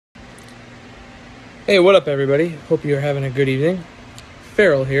Hey, what up everybody? Hope you're having a good evening.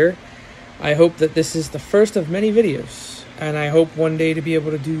 Farrell here. I hope that this is the first of many videos, and I hope one day to be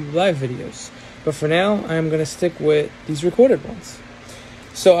able to do live videos. But for now, I'm going to stick with these recorded ones.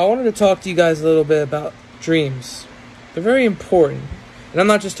 So I wanted to talk to you guys a little bit about dreams. They're very important. And I'm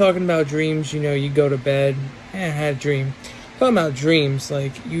not just talking about dreams, you go to bed, I had a dream. I'm talking about dreams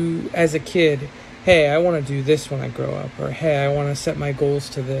like you as a kid, hey, I want to do this when I grow up, or hey, I want to set my goals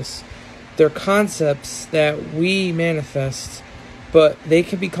to this. They're concepts that we manifest, but they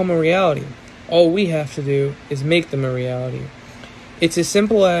can become a reality. All we have to do is make them a reality. It's as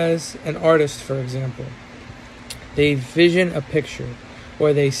simple as an artist, for example. They vision a picture,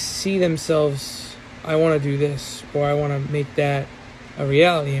 or they see themselves, I want to do this, or I want to make that a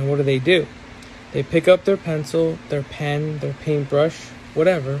reality. And what do? They pick up their pencil, their pen, their paintbrush,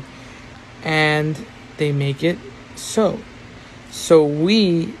 whatever, and they make it so. So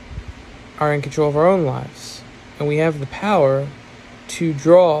we are in control of our own lives, and we have the power to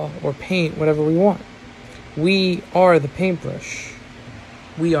draw or paint whatever we want. We are the paintbrush.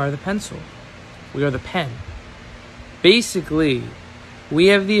 We are the pencil. We are the pen. Basically, we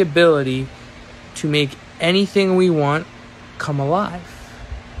have the ability to make anything we want come alive.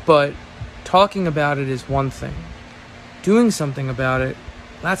 But talking about it is one thing. Doing something about it,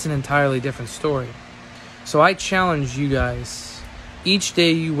 that's an entirely different story. So I challenge you guys. Each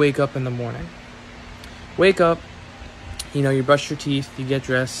day you wake up in the morning. Wake up, you brush your teeth, you get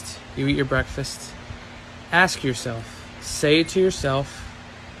dressed, you eat your breakfast. Ask yourself, say it to yourself,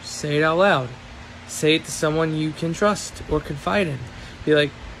 say it out loud. Say it to someone you can trust or confide in. Be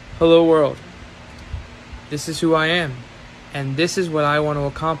like, hello world, this is who I am, and this is what I want to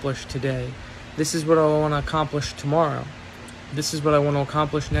accomplish today. This is what I want to accomplish tomorrow. This is what I want to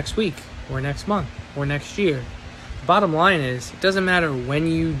accomplish next week, or next month, or next year. Bottom line is, it doesn't matter when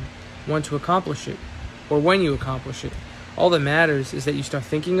you want to accomplish it or when you accomplish it. All that matters is that you start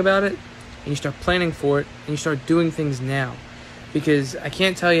thinking about it and you start planning for it and you start doing things now. Because I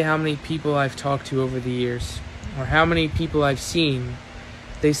can't tell you how many people I've talked to over the years or how many people I've seen.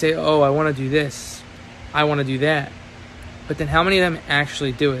 They say, oh, I want to do this, I want to do that. But then how many of them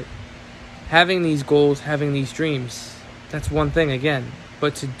actually do it? Having these goals, having these dreams, that's one thing again.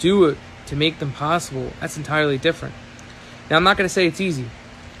 But to do it, to make them possible, that's entirely different. Now, I'm not going to say it's easy.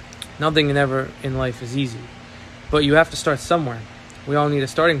 Nothing ever in life is easy. But you have to start somewhere. We all need a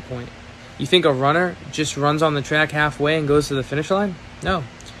starting point. You think a runner just runs on the track halfway and goes to the finish line? No.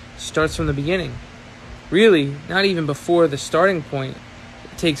 It starts from the beginning. Really, not even before the starting point.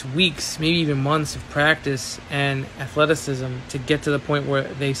 It takes weeks, maybe even months of practice and athleticism to get to the point where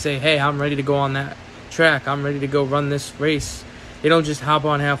they say, hey, I'm ready to go on that track. I'm ready to go run this race. They don't just hop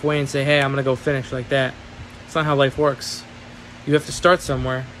on halfway and say, hey, I'm going to go finish like that. It's not how life works. You have to start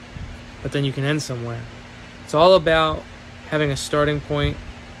somewhere, but then you can end somewhere. It's all about having a starting point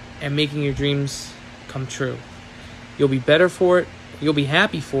and making your dreams come true. You'll be better for it, you'll be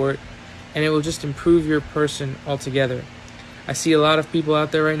happy for it, and it will just improve your person altogether. I see a lot of people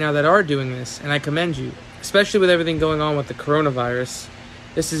out there right now that are doing this, and I commend you. Especially with everything going on with the coronavirus,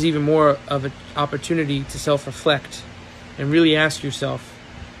 this is even more of an opportunity to self-reflect and really ask yourself,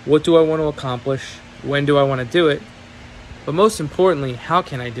 what do I want to accomplish? When do I want to do it? But most importantly, how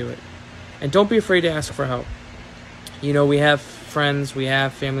can I do it? And don't be afraid to ask for help. We have friends, we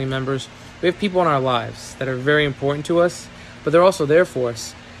have family members, we have people in our lives that are very important to us, but they're also there for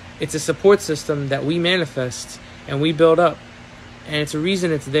us. It's a support system that we manifest and we build up. And it's a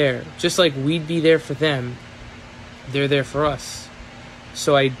reason it's there. Just like we'd be there for them, they're there for us.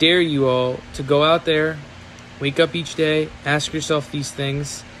 So I dare you all to go out there, wake up each day, ask yourself these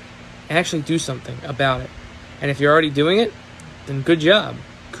things, and actually do something about it. And if you're already doing it, then good job.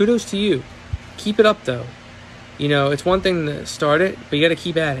 Kudos to you. Keep it up, though. It's one thing to start it, but you got to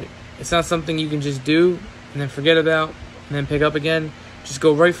keep at it. It's not something you can just do and then forget about and then pick up again. Just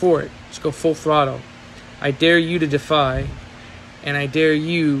go right for it. Just go full throttle. I dare you to defy, and I dare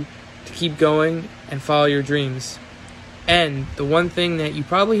you to keep going and follow your dreams. And the one thing that you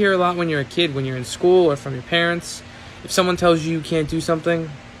probably hear a lot when you're a kid, when you're in school or from your parents, if someone tells you can't do something,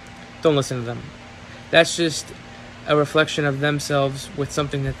 don't listen to them. That's just a reflection of themselves with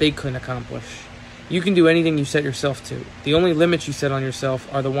something that they couldn't accomplish. You can do anything you set yourself to. The only limits you set on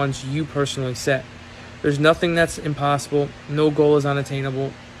yourself are the ones you personally set. There's nothing that's impossible. No goal is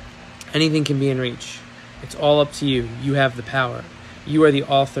unattainable. Anything can be in reach. It's all up to you. You have the power. You are the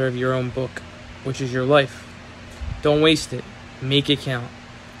author of your own book, which is your life. Don't waste it. Make it count.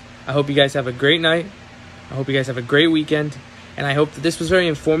 I hope you guys have a great night. I hope you guys have a great weekend. And I hope that this was very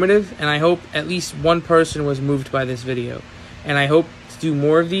informative. And I hope at least one person was moved by this video. And I hope to do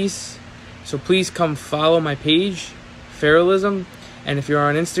more of these So please come follow my page, Feralism, and if you're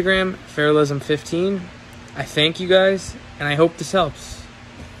on Instagram, Feralism15. I thank you guys, and I hope this helps.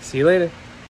 See you later.